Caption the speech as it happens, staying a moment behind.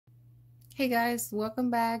Hey guys, welcome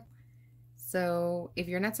back. So if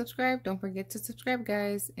you're not subscribed, don't forget to subscribe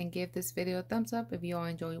guys and give this video a thumbs up if you all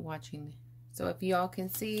enjoy watching. So if you all can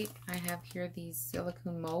see, I have here these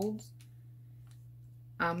silicone molds.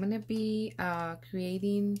 I'm going to be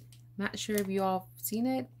creating, not sure if you all have seen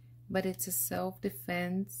it, but it's a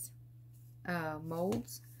self-defense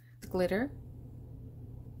molds, glitter,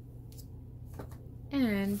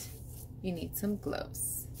 and you need some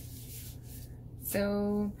gloves.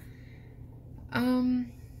 So I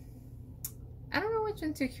don't know which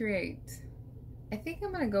one to create. I think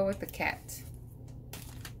I'm gonna go with the cat.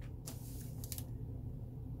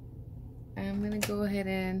 I'm gonna go ahead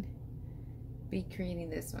and be creating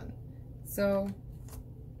this one. So,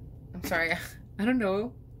 I'm sorry, I don't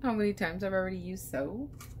know how many times I've already used so.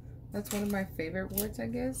 That's one of my favorite words, I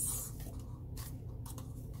guess.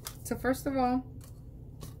 So first of all,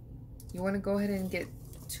 you wanna go ahead and get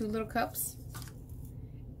 2 little cups.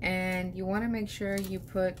 And you wanna make sure you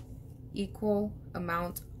put equal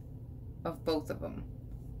amount of both of them,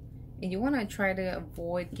 and you want to try to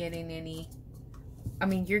avoid getting any, I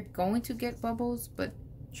mean, you're going to get bubbles, but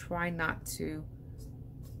try not to.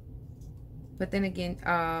 But then again,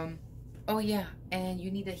 oh yeah, and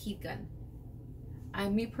you need a heat gun.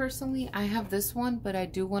 Me personally, I have this one, but I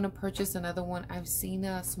do want to purchase another one. I've seen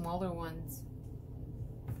smaller ones.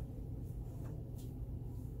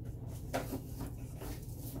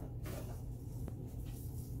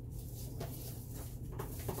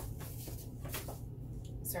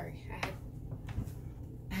 Sorry,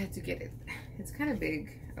 I had to get it. It's kind of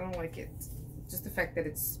big. I don't like it. Just the fact that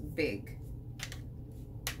it's big.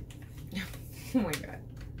 Oh my god.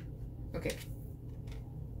 Okay.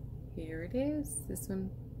 Here it is. This one.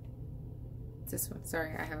 This one.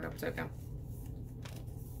 Sorry, I have it upside down.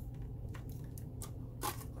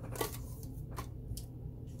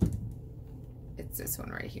 It's this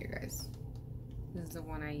one right here, guys. This is the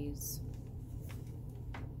one I use.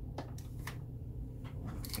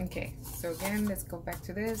 Okay, so again, let's go back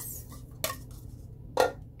to this.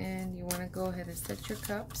 And you want to go ahead and set your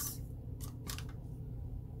cups.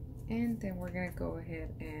 And then we're going to go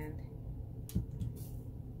ahead and,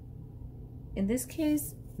 in this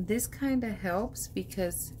case, this kind of helps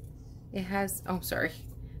because it has, oh, sorry.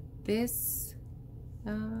 This,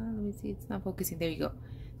 let me see, it's not focusing. There you go.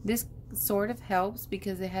 This sort of helps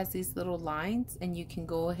because it has these little lines and you can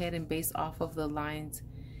go ahead and base off of the lines.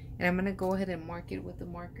 And I'm going to go ahead and mark it with the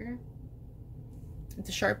marker. It's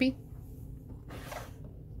a Sharpie.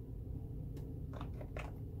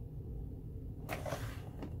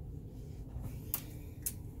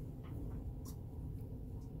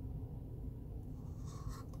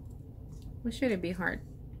 Well, shouldn't be hard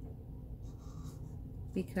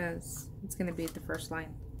because it's going to be at the first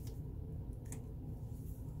line.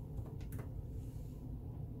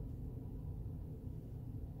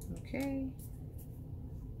 Okay.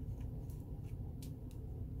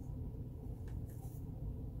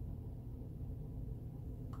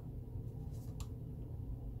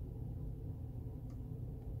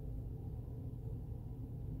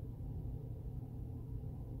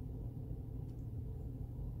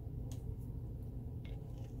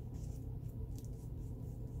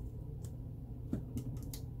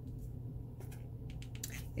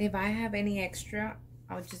 If I have any extra,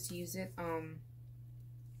 I'll just use it. Oh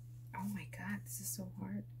my god, this is so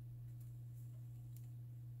hard.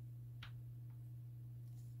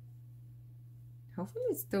 Hopefully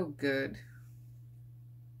it's still good.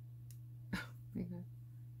 Oh my god.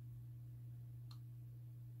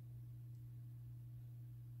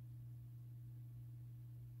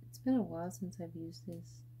 It's been a while since I've used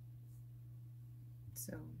this.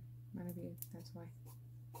 So maybe that's why.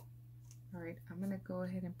 Alright, I'm gonna go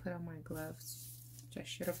ahead and put on my gloves, which I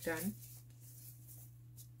should have done.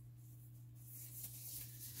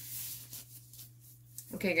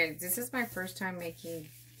 Okay guys, this is my first time making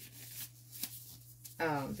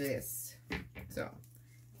this. So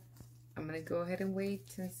I'm gonna go ahead and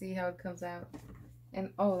wait and see how it comes out.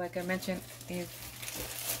 And oh, like I mentioned,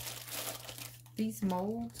 these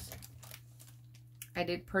molds I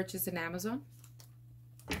did purchase in Amazon.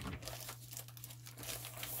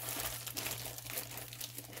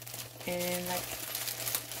 And like,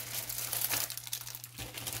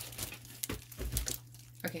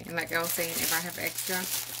 okay, and like I was saying, if I have extra,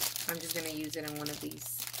 I'm just gonna use it in one of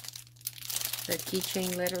these, the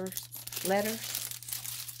keychain letters.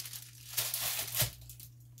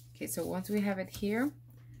 Okay, so once we have it here,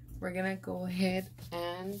 we're gonna go ahead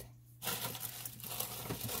and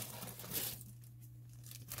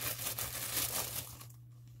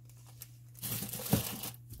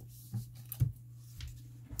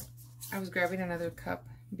I was grabbing another cup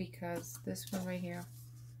because this one right here,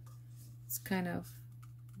 it's kind of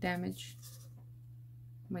damaged.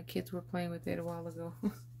 My kids were playing with it a while ago.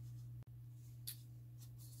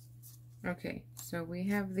 Okay, so we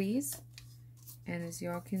have these, and as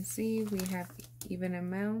y'all can see, we have even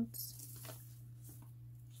amounts.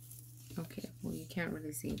 Okay, well, you can't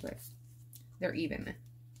really see, but they're even.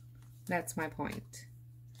 That's my point.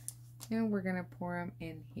 And we're gonna pour them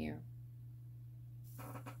in here.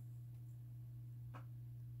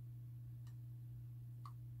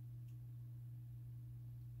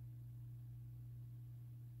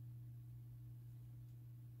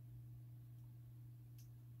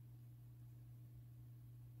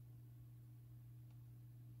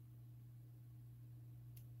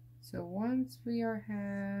 So once we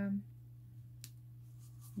have,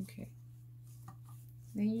 okay,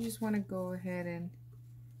 then you just want to go ahead and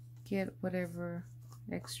get whatever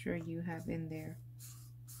extra you have in there.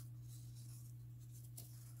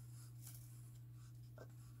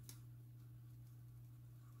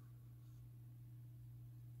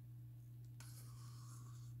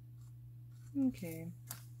 Okay,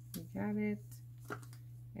 we got it.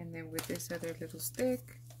 And then with this other little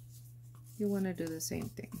stick, you want to do the same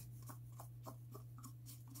thing.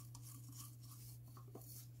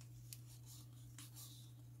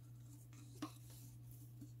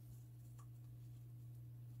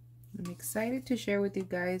 I'm excited to share with you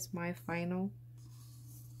guys my final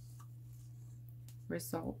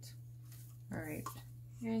result. All right,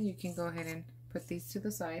 and you can go ahead and put these to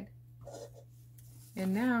the side.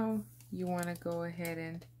 And now you want to go ahead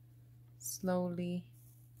and slowly,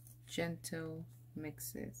 gentle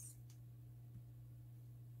mix this.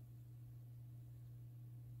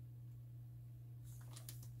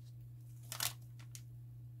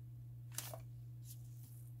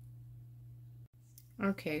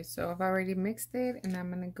 Okay, so I've already mixed it, and I'm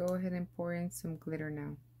going to go ahead and pour in some glitter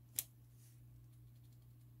now.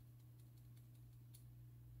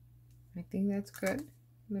 I think that's good.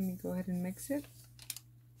 Let me go ahead and mix it.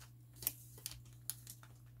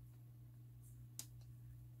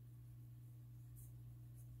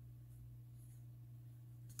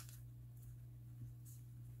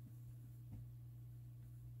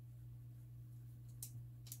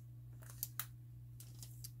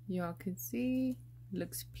 Y'all can see,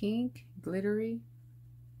 looks pink, glittery.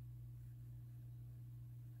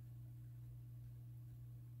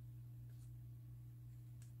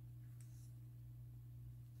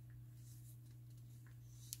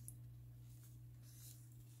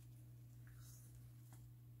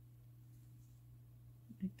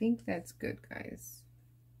 I think that's good, guys.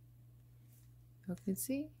 You can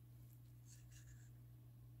see,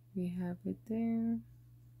 we have it there.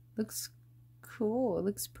 Looks cool. It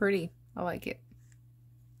looks pretty. I like it.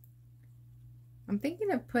 I'm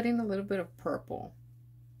thinking of putting a little bit of purple.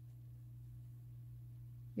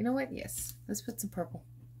 You know what? Yes, let's put some purple.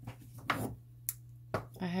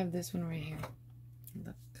 I have this one right here.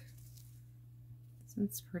 Look, this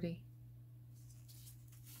one's pretty.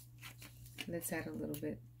 Let's add a little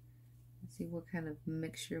bit. Let's see what kind of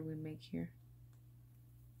mixture we make here.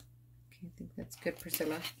 Okay, I think that's good,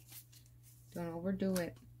 Priscilla. Don't overdo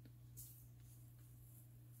it.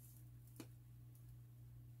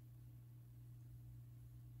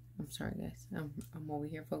 I'm sorry, guys. I'm over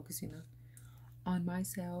here focusing on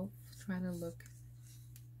myself, trying to look.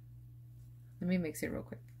 Let me mix it real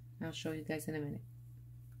quick. I'll show you guys in a minute.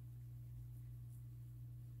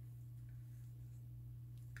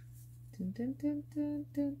 Dun, dun, dun, dun,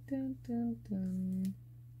 dun, dun, dun, dun.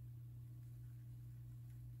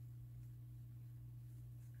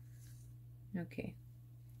 Okay.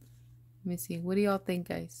 Let me see. What do y'all think,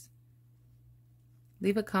 guys?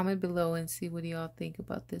 Leave a comment below and see what y'all think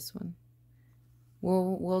about this one.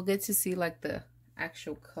 We'll get to see like the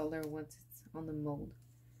actual color once it's on the mold.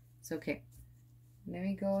 It's okay. Let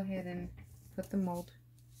me go ahead and put the mold.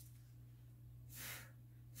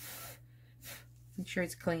 Make sure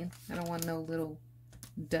it's clean. I don't want no little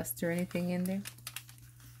dust or anything in there.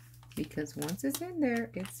 Because once it's in there,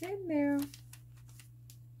 it's in there.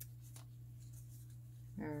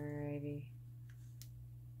 Alrighty.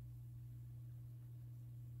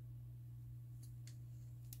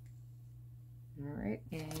 Alright,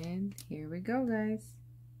 and here we go, guys.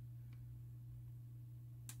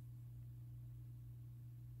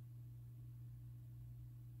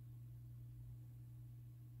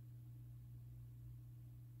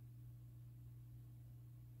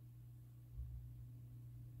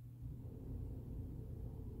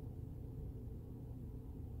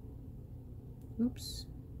 Oops,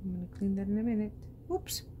 I'm gonna clean that in a minute.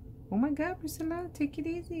 Oops, oh my God, Priscilla, take it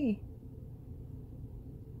easy.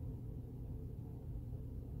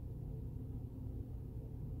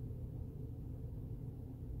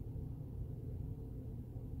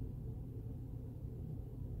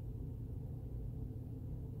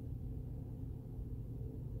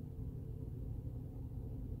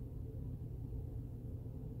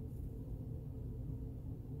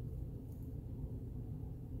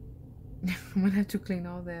 I'm gonna have to clean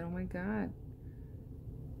all that. Oh my god.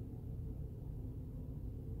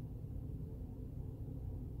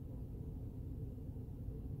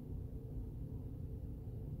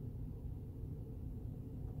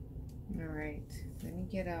 All right, let me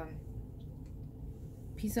get a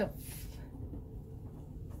piece of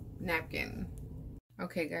napkin.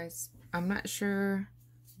 Okay guys, I'm not sure,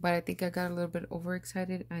 but I think I got a little bit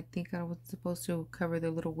overexcited. I think I was supposed to cover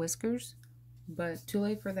the little whiskers, but too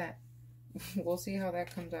late for that. We'll see how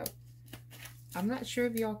that comes out. I'm not sure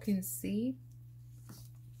if y'all can see,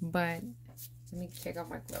 but let me take off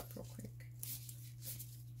my glove real quick.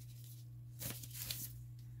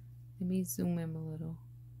 Let me zoom in a little.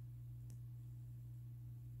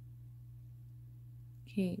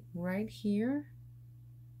 Okay, right here,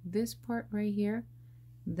 this part right here,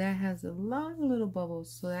 that has a lot of little bubbles,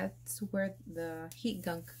 so that's where the heat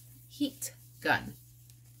gun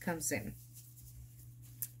comes in.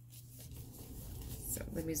 So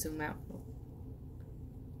let me zoom out.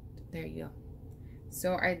 There you go.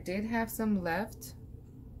 So I did have some left,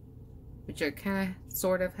 which I kind of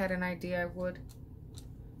sort of had an idea I would.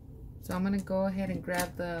 So I'm gonna go ahead and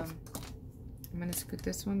grab the, I'm gonna scoot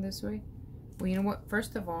this one this way. Well, you know what?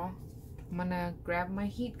 First of all, I'm gonna grab my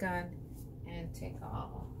heat gun and take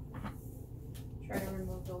off. Try to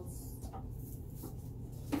remove those.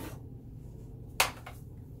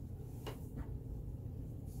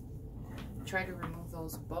 Try to remove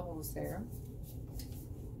those bubbles there.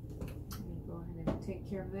 Let me go ahead and take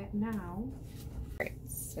care of that now. Alright,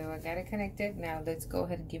 so I got it connected. Now let's go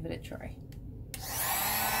ahead and give it a try.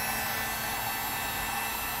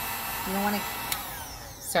 You don't want to,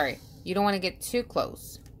 sorry, you don't want to get too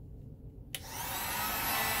close.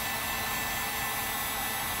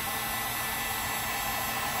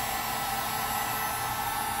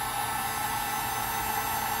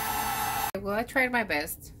 Well, I tried my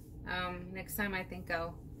best. Next time I think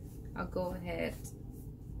I'll go ahead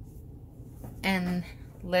and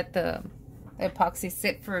let the epoxy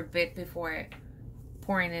sit for a bit before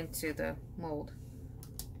pouring into the mold.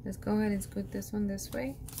 Let's go ahead and scoot this one this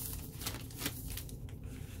way.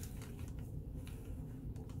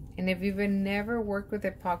 And if you've never worked with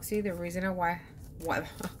epoxy, the reason why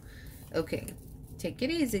okay, take it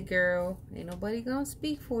easy, girl. Ain't nobody gonna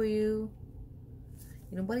speak for you.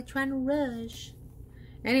 Ain't nobody trying to rush.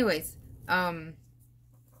 Anyways, oh my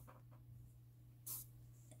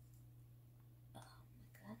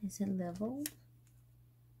god, is it leveled?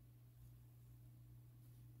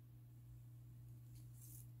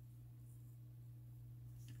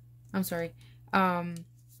 I'm sorry.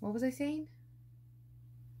 What was I saying?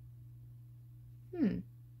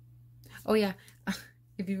 Oh yeah,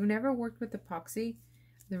 if you've never worked with epoxy,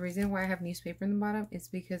 the reason why I have newspaper in the bottom is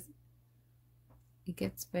because it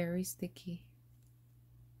gets very sticky.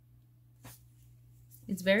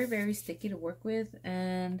 It's very, very sticky to work with,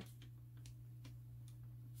 and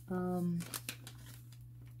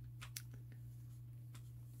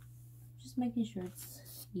just making sure it's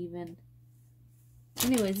even.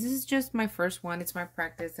 Anyways, this is just my first one. It's my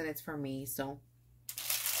practice and it's for me, so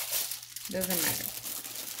doesn't matter.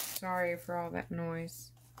 Sorry for all that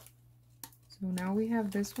noise. So now we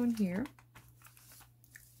have this one here,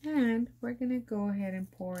 and we're gonna go ahead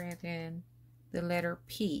and pour it in the letter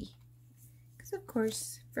P, because of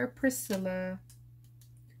course for Priscilla.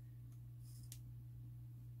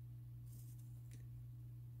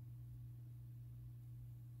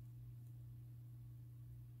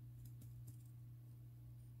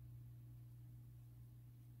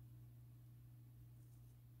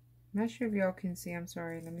 I'm not sure if y'all can see. I'm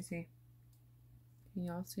sorry. Let me see. Can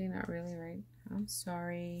y'all see? Not really, right? I'm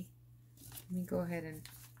sorry. Let me go ahead and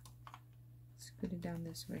scoot it down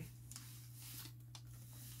this way.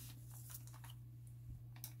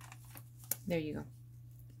 There you go.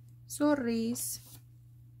 Sorries.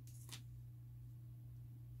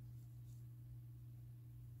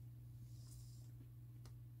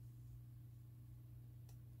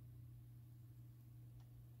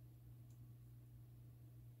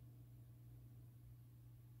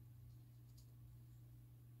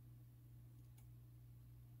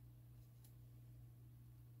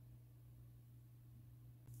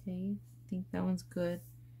 Okay, I think that one's good.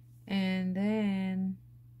 And then,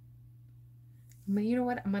 you know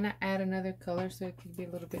what? I'm gonna add another color so it could be a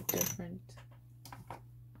little bit different.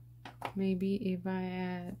 Maybe if I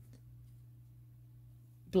add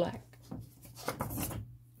black.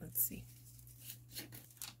 Let's see.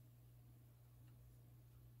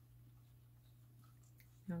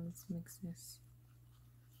 Now let's mix this.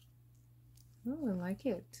 Oh, I like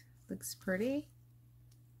it. Looks pretty.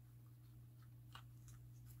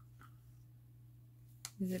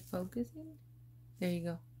 Is it focusing? There you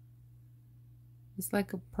go. It's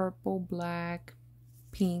like a purple, black,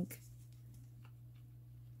 pink.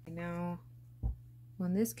 Now, well,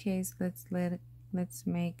 in this case, let's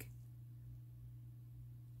make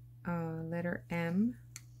letter M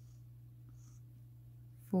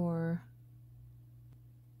for,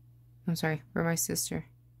 I'm sorry, for my sister.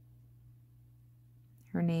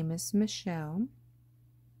 Her name is Michelle.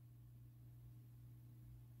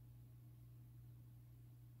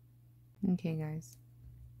 Okay, guys.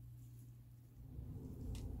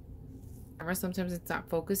 Sometimes it's not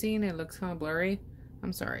focusing. It looks kind of blurry.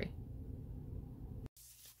 I'm sorry.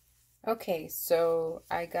 Okay, so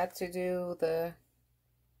I got to do the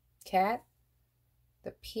cat,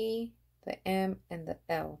 the P, the M, and the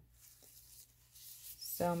L.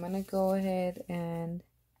 So I'm going to go ahead and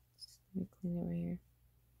let me clean it right here.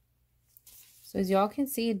 So as y'all can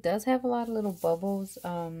see, it does have a lot of little bubbles.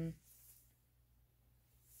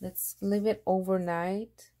 Let's leave it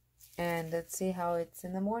overnight and let's see how it's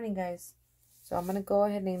in the morning, guys. So I'm going to go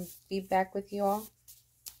ahead and be back with you all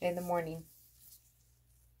in the morning.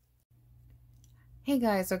 Hey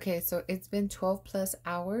guys, okay, so it's been 12 plus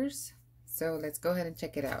hours. So let's go ahead and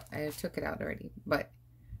check it out. I took it out already, but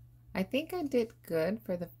I think I did good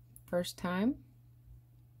for the first time.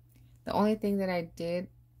 The only thing that I did,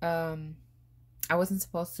 I wasn't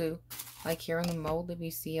supposed to, like here on the mold, if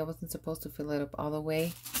you see, I wasn't supposed to fill it up all the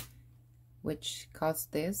way, which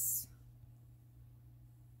caused this.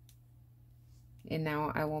 And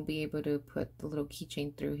now I won't be able to put the little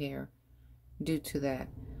keychain through here due to that.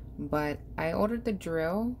 But I ordered the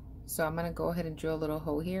drill, so I'm going to go ahead and drill a little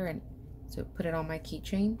hole here and so put it on my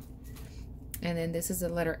keychain. And then this is the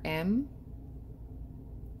letter M.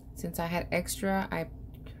 Since I had extra,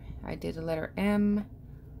 I did a letter M,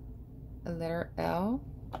 a letter L,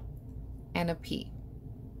 and a P.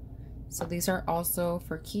 So these are also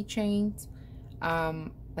for keychains.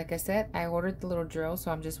 Like I said, I ordered the little drill,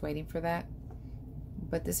 so I'm just waiting for that.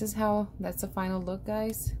 But this is that's the final look,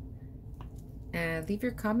 guys. And leave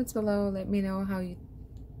your comments below. Let me know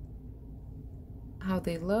how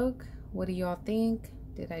they look. What do y'all think?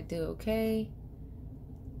 Did I do okay?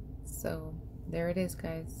 So there it is,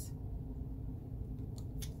 guys.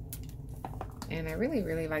 And I really,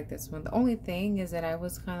 really like this one. The only thing is that I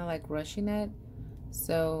was kind of like rushing it.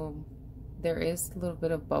 So there is a little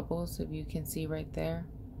bit of bubbles, if you can see right there.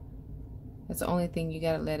 That's the only thing. You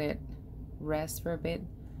gotta let it rest for a bit.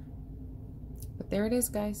 But there it is,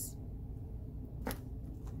 guys.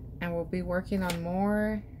 And we'll be working on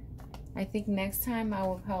more. I think next time I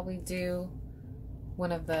will probably do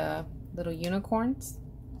one of the little unicorns.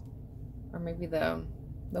 Or maybe the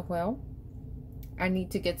whale. I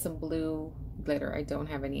need to get some blue glitter. I don't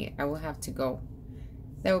have any. I will have to go.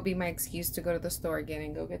 That will be my excuse to go to the store again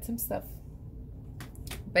and go get some stuff.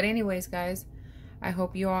 But anyways, guys, I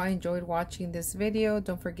hope you all enjoyed watching this video.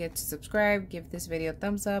 Don't forget to subscribe, give this video a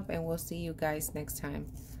thumbs up, and we'll see you guys next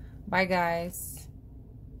time. Bye, guys.